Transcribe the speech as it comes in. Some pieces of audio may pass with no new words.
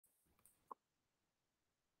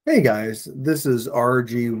Hey guys, this is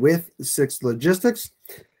RG with Six Logistics.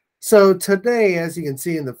 So today, as you can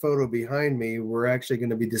see in the photo behind me, we're actually going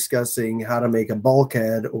to be discussing how to make a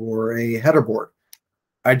bulkhead or a header board.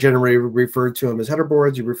 I generally refer to them as header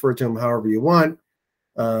boards. You refer to them however you want,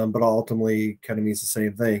 but ultimately kind of means the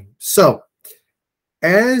same thing. So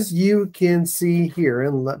as you can see here,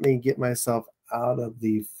 and let me get myself out of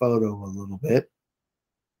the photo a little bit.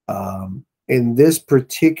 In this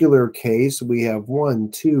particular case, we have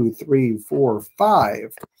 1, 2, 3, 4,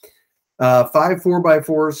 5. 5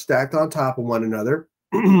 4x4s stacked on top of one another.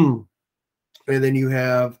 And then you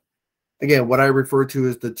have, again, what I refer to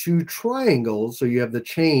as the two triangles. So you have the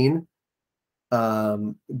chain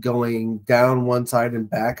going down one side and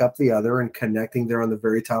back up the other and connecting there on the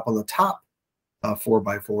very top on the top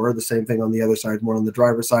 4x4. The same thing on the other side, one on the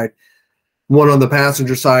driver's side, one on the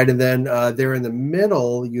passenger side, and then there in the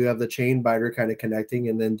middle, you have the chain binder kind of connecting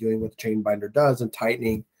and then doing what the chain binder does and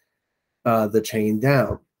tightening the chain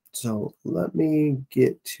down. So let me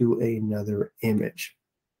get to another image.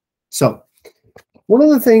 So one of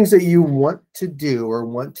the things that you want to do or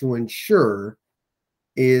want to ensure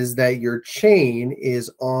is that your chain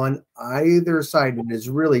is on either side and is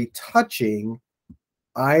really touching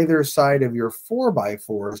either side of your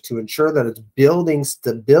 4x4s to ensure that it's building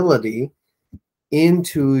stability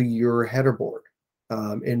into your header board.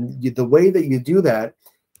 And the way that you do that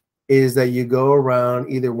is that you go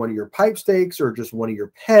around either one of your pipe stakes or just one of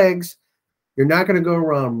your pegs. You're not going to go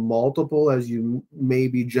around multiple as you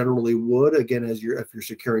maybe generally would, again, if you're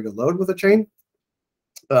securing a load with a chain.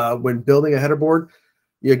 When building a header board,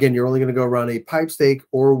 you're only going to go around a pipe stake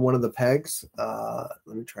or one of the pegs.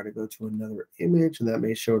 Let me try to go to another image, and that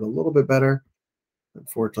may show it a little bit better.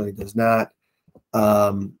 Unfortunately, it does not.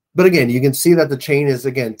 But again, you can see that the chain is,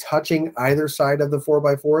 again, touching either side of the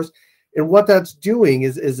 4x4s. And what that's doing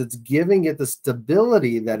is it's giving it the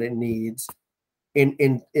stability that it needs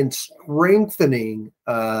in strengthening,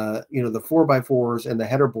 the 4x4s and the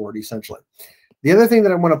header board, essentially. The other thing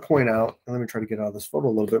that I want to point out, and let me try to get out of this photo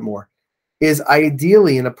a little bit more, is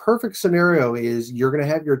ideally, in a perfect scenario, is you're going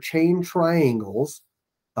to have your chain triangles.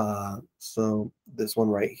 So this one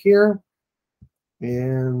right here,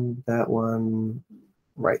 and that one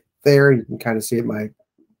right there. You can kind of see it. My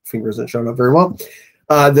finger isn't showing up very well.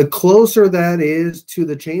 The closer that is to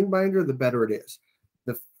the chain binder, the better it is.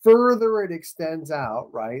 The further it extends out,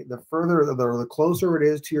 right, the closer it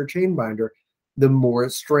is to your chain binder, the more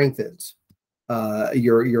it strengthens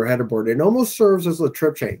your header board. It almost serves as a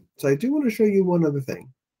trip chain. So I do want to show you one other thing.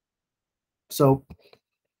 So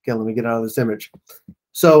again, let me get out of this image.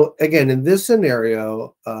 So again, in this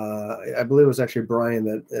scenario, I believe it was actually Brian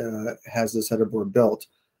that has this header board built.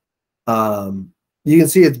 You can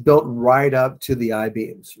see it's built right up to the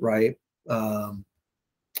I-beams, right? And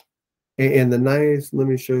the nice, let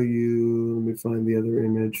me show you, let me find the other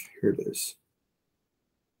image. Here it is.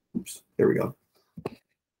 Oops, there we go. Let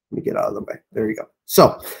me get out of the way. There you go.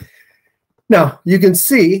 So now you can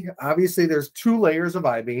see, obviously there's two layers of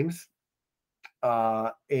I-beams.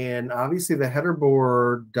 And obviously the header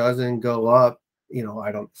board doesn't go up,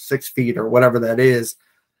 6 feet or whatever that is,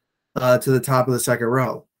 to the top of the second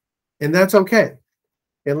row. And that's okay.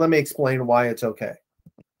 And let me explain why it's okay.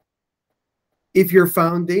 If your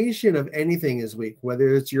foundation of anything is weak,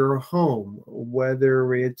 whether it's your home,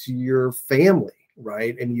 whether it's your family,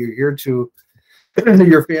 right? And you're here to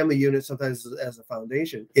your family unit sometimes as a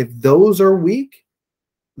foundation. If those are weak,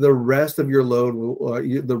 the rest of your load will,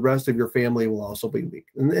 the rest of your family will also be weak.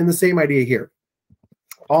 And the same idea here.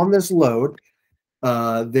 On this load,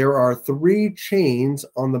 there are 3 chains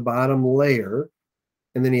on the bottom layer,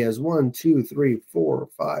 and then he has 1, 2, 3, 4,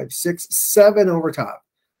 5, 6, 7 over top.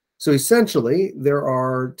 So essentially, there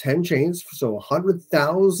are 10 chains, so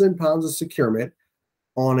 100,000 pounds of securement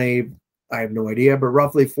on a, I have no idea, but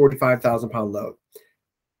roughly 45,000 pound load.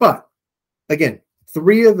 But again,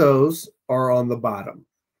 3 of those are on the bottom.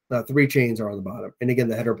 3 chains are on the bottom, and again,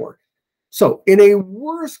 the header board. So in a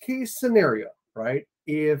worst case scenario, right,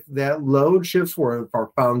 if that load shifts forward, if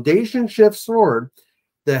our foundation shifts forward,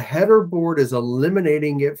 the header board is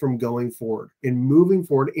eliminating it from going forward and moving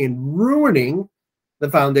forward and ruining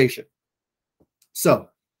the foundation. So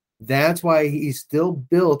that's why he still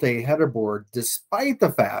built a header board despite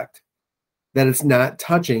the fact that it's not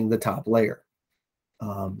touching the top layer.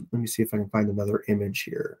 Let me see if I can find another image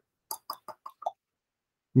here.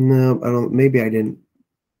 No, I don't. Maybe I didn't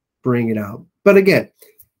bring it out. But again,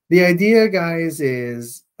 the idea, guys,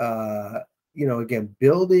 is, again,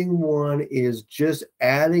 building one is just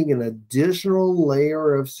adding an additional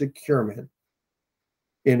layer of securement,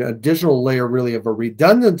 an additional layer really of a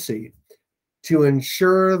redundancy to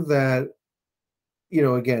ensure that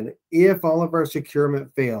again, if all of our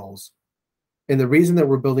securement fails, and the reason that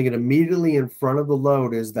we're building it immediately in front of the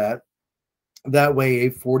load is that way a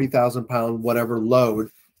 40,000 pound whatever load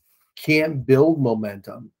can't build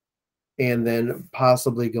momentum and then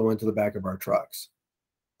possibly go into the back of our trucks.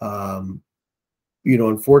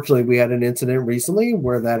 Unfortunately, we had an incident recently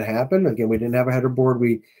where that happened. Again, we didn't have a header board.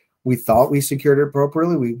 We thought we secured it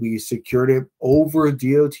appropriately. We secured it over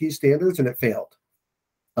DOT standards, and it failed.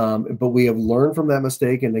 But we have learned from that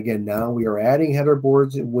mistake, and again, now we are adding header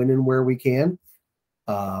boards when and where we can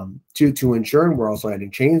to ensure, and we're also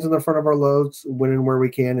adding chains in the front of our loads when and where we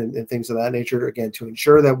can, and things of that nature. Again, to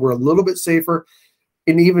ensure that we're a little bit safer,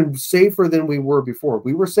 and even safer than we were before.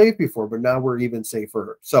 We were safe before, but now we're even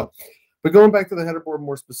safer. So, but going back to the header board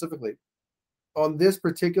more specifically, on this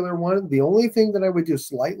particular one, the only thing that I would do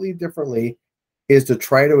slightly differently is to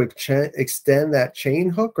try to extend that chain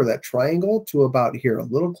hook or that triangle to about here, a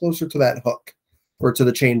little closer to that hook or to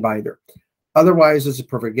the chain binder. Otherwise, this is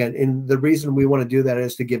perfect. Again, and the reason we want to do that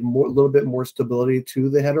is to give a little bit more stability to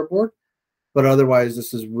the header board. But otherwise,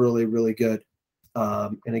 this is really, really good.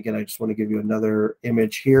 And again, I just want to give you another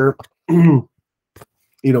image here,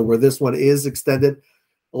 where this one is extended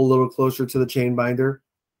a little closer to the chain binder.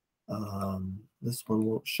 This one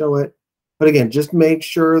won't show it. But again, just make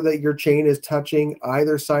sure that your chain is touching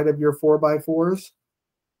either side of your 4x4s,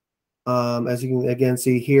 as you can again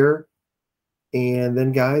see here. And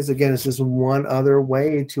then, guys, again, it's just one other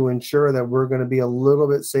way to ensure that we're going to be a little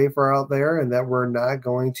bit safer out there and that we're not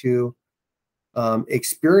going to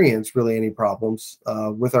experience really any problems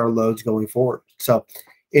with our loads going forward. So,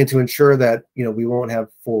 and to ensure that, we won't have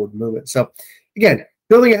forward movement. So, again,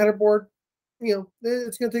 building a header board,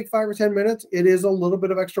 it's going to take 5 or 10 minutes. It is a little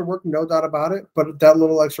bit of extra work, no doubt about it, but that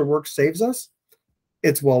little extra work saves us.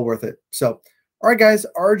 It's well worth it. So, all right, guys,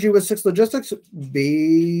 RG with 6 Logistics.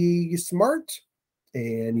 Be smart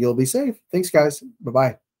and you'll be safe. Thanks, guys.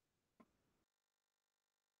 Bye-bye.